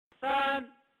3、2、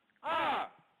1、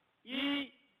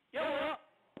点火。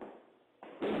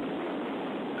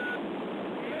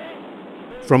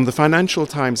 From the Financial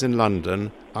Times in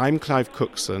London, I'm Clive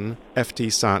Cookson,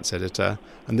 FT Science Editor,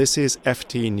 and this is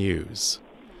FT News.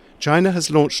 China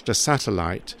has launched a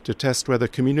satellite to test whether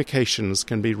communications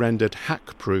can be rendered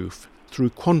hack-proof through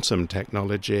quantum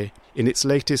technology in its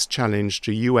latest challenge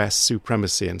to US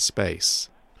supremacy in space.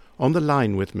 On the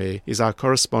line with me is our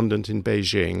correspondent in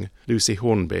Beijing, Lucy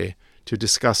Hornby, to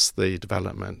discuss the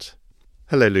development.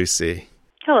 Hello, Lucy.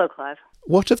 Hello, Clive.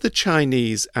 What have the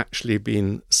Chinese actually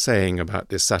been saying about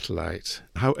this satellite?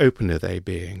 How open are they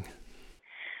being?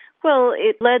 Well,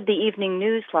 it led the evening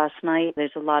news last night.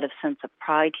 There's a lot of sense of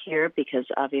pride here because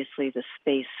obviously the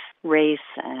space race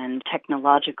and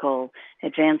technological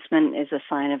advancement is a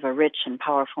sign of a rich and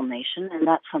powerful nation, and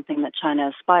that's something that China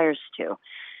aspires to.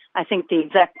 I think the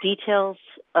exact details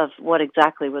of what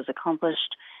exactly was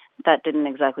accomplished, that didn't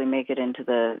exactly make it into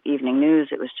the evening news.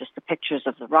 It was just the pictures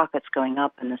of the rockets going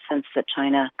up and the sense that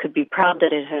China could be proud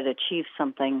that it had achieved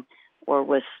something or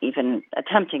was even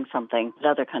attempting something that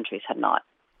other countries had not.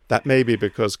 That may be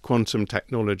because quantum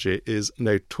technology is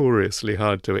notoriously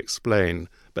hard to explain.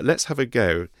 But let's have a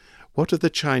go. What have the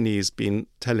Chinese been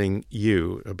telling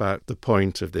you about the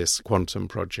point of this quantum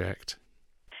project?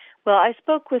 Well, I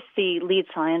spoke with the lead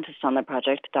scientist on the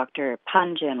project, Dr.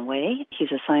 Pan Jianwei.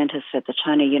 He's a scientist at the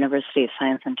China University of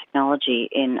Science and Technology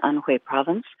in Anhui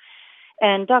Province.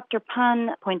 And Dr.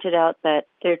 Pan pointed out that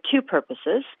there are two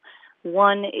purposes.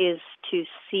 One is to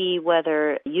see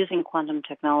whether using quantum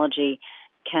technology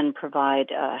can provide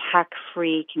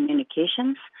hack-free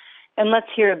communications. And let's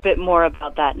hear a bit more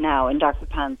about that now in Dr.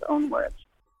 Pan's own words.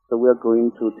 So we're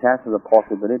going to test the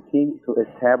possibility to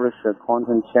establish a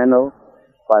quantum channel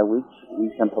by which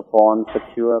we can perform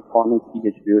secure quantum key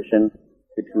distribution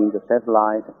between the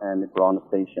satellite and the ground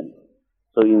station.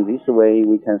 So in this way,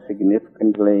 we can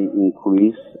significantly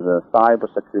increase the cyber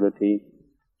security.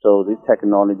 So this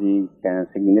technology can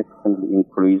significantly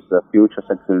increase the future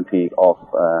security of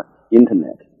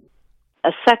Internet.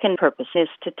 A second purpose is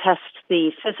to test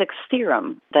the physics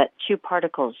theorem that two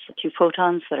particles, two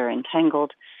photons that are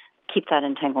entangled, keep that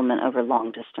entanglement over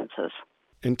long distances.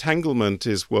 Entanglement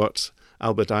is what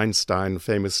Albert Einstein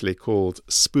famously called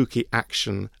spooky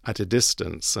action at a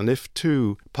distance. And if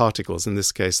two particles, in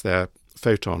this case they're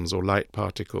photons or light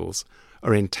particles,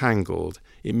 are entangled,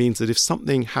 it means that if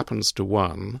something happens to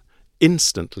one,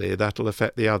 instantly that'll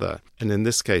affect the other. And in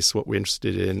this case, what we're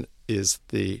interested in is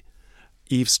the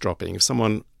eavesdropping. If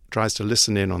someone tries to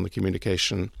listen in on the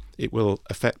communication, it will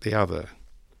affect the other.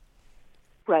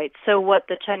 Right. So what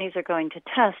the Chinese are going to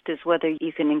test is whether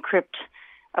you can encrypt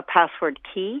a password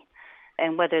key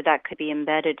and whether that could be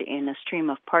embedded in a stream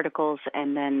of particles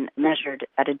and then measured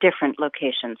at a different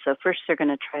location. So first they're going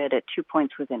to try it at 2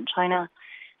 points within China.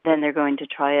 Then they're going to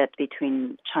try it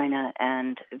between China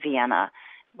and Vienna,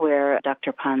 where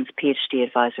Dr. Pan's PhD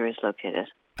advisor is located.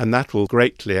 And that will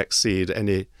greatly exceed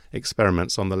any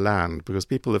experiments on the land, because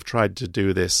people have tried to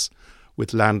do this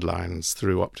with landlines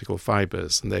through optical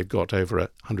fibers, and they've got over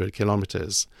 100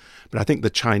 kilometers. But I think the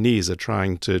Chinese are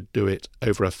trying to do it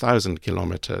over 1,000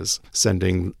 kilometers,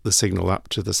 sending the signal up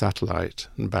to the satellite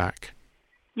and back.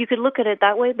 You could look at it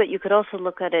that way, but you could also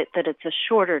look at it that it's a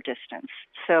shorter distance.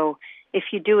 So if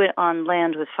you do it on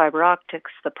land with fiber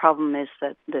optics, the problem is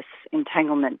that this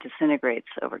entanglement disintegrates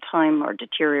over time or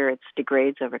deteriorates,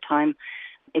 degrades over time.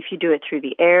 If you do it through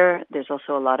the air, there's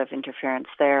also a lot of interference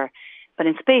there. But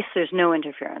in space, there's no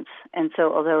interference. And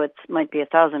so although it might be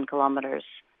 1,000 kilometers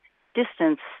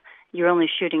distance, you're only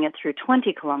shooting it through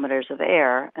 20 kilometers of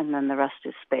air, and then the rest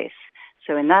is space.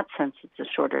 So in that sense, it's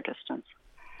a shorter distance.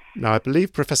 Now, I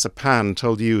believe Professor Pan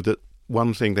told you that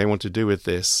one thing they want to do with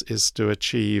this is to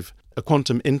achieve a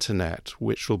quantum internet,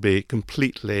 which will be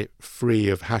completely free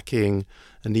of hacking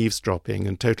and eavesdropping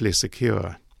and totally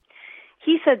secure.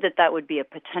 He said that that would be a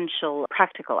potential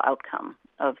practical outcome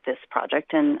of this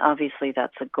project, and obviously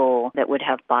that's a goal that would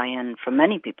have buy-in from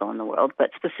many people in the world, but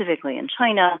specifically in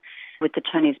China, with the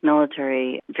Chinese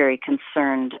military very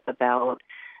concerned about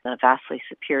the vastly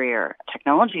superior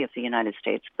technology of the United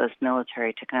States, both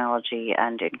military technology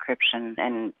and encryption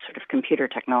and sort of computer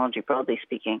technology, broadly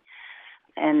speaking.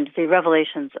 And the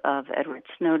revelations of Edward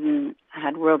Snowden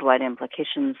had worldwide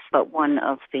implications, but one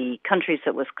of the countries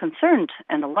that was concerned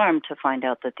and alarmed to find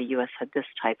out that the U.S. had this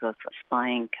type of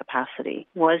spying capacity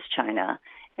was China.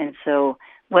 And so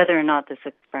whether or not this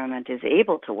experiment is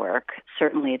able to work,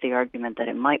 certainly the argument that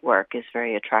it might work is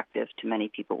very attractive to many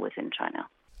people within China.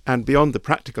 And beyond the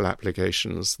practical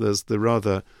applications, there's the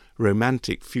rather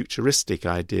romantic, futuristic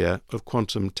idea of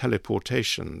quantum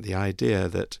teleportation, the idea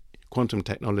that quantum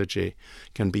technology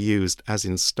can be used, as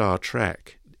in Star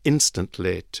Trek,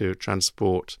 instantly to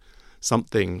transport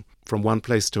something from one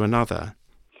place to another.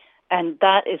 And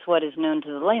that is what is known to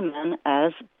the layman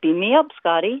as beam me up,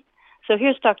 Scotty. So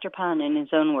here's Dr. Pan in his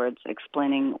own words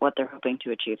explaining what they're hoping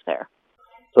to achieve there.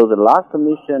 So the last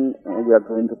mission, we are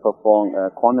going to perform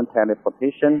quantum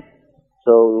teleportation.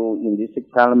 So in this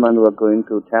experiment, we're going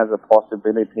to test the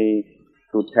possibility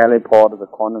to teleport the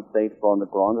quantum state from the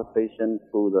ground station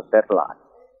to the satellite.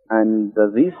 And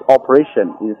this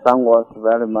operation is somewhat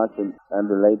very much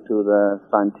related to the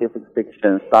scientific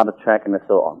fiction, Star Trek, and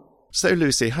so on. So,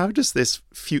 Lucy, how does this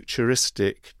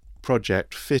futuristic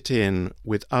project fit in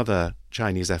with other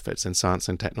Chinese efforts in science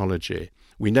and technology?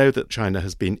 We know that China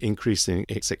has been increasing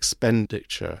its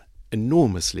expenditure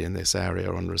enormously in this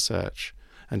area on research,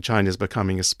 and China is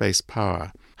becoming a space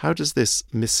power. How does this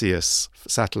Messias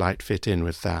satellite fit in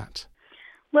with that?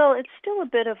 Well, it's still a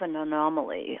bit of an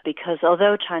anomaly because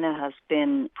although China has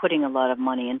been putting a lot of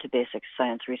money into basic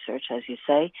science research, as you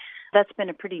say, that's been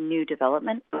a pretty new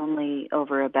development, only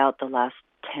over about the last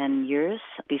 10 years.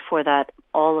 Before that,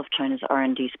 all of China's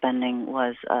R&D spending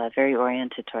was very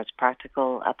oriented towards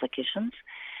practical applications.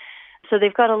 So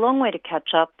they've got a long way to catch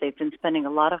up. They've been spending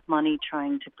a lot of money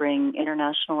trying to bring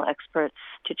international experts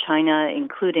to China,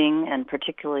 including and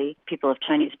particularly people of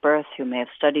Chinese birth who may have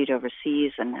studied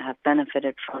overseas and have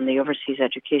benefited from the overseas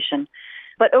education.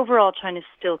 But overall, China's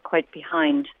still quite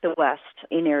behind the West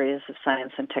in areas of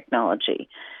science and technology.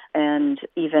 And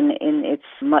even in its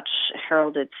much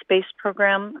heralded space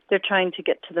program, they're trying to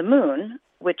get to the moon,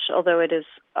 which, although it is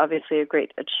obviously a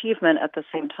great achievement, at the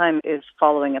same time is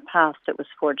following a path that was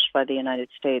forged by the United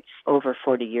States over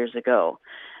 40 years ago.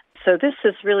 So this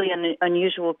is really an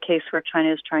unusual case where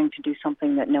China is trying to do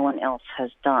something that no one else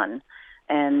has done.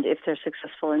 And if they're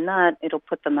successful in that, it'll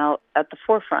put them out at the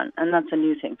forefront, and that's a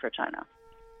new thing for China.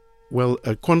 Well,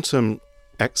 a quantum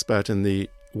expert in the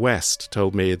West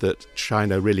told me that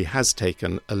China really has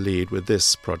taken a lead with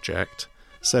this project.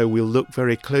 So we'll look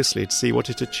very closely to see what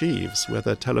it achieves,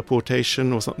 whether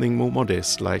teleportation or something more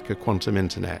modest like a quantum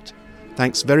internet.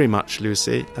 Thanks very much,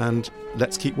 Lucy, and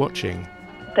let's keep watching.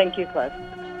 Thank you, Clive.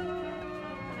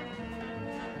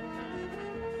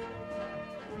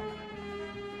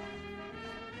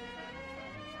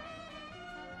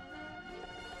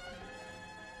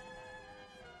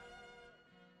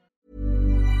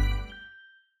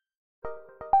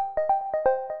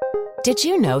 Did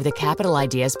you know the Capital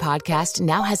Ideas podcast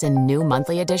now has a new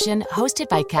monthly edition hosted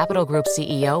by Capital Group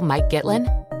CEO Mike Gitlin?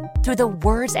 Through the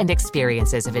words and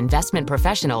experiences of investment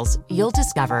professionals, you'll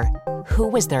discover who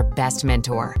was their best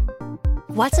mentor,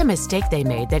 what's a mistake they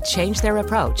made that changed their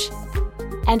approach,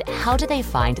 and how do they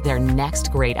find their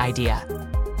next great idea.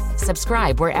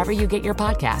 Subscribe wherever you get your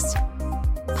podcasts.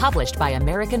 Published by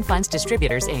American Funds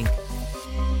Distributors, Inc.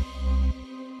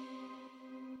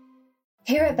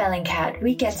 Here at Bellingcat,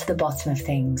 we get to the bottom of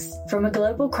things. From a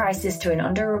global crisis to an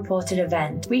underreported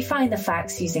event, we find the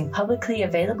facts using publicly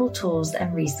available tools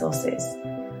and resources,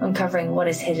 uncovering what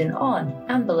is hidden on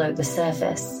and below the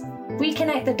surface. We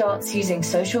connect the dots using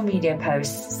social media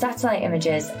posts, satellite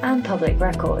images, and public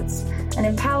records, and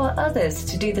empower others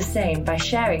to do the same by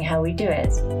sharing how we do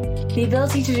it. The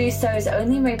ability to do so is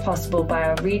only made possible by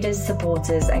our readers,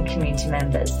 supporters, and community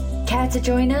members. Care to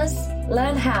join us?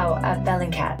 Learn how at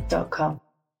bellingcat.com.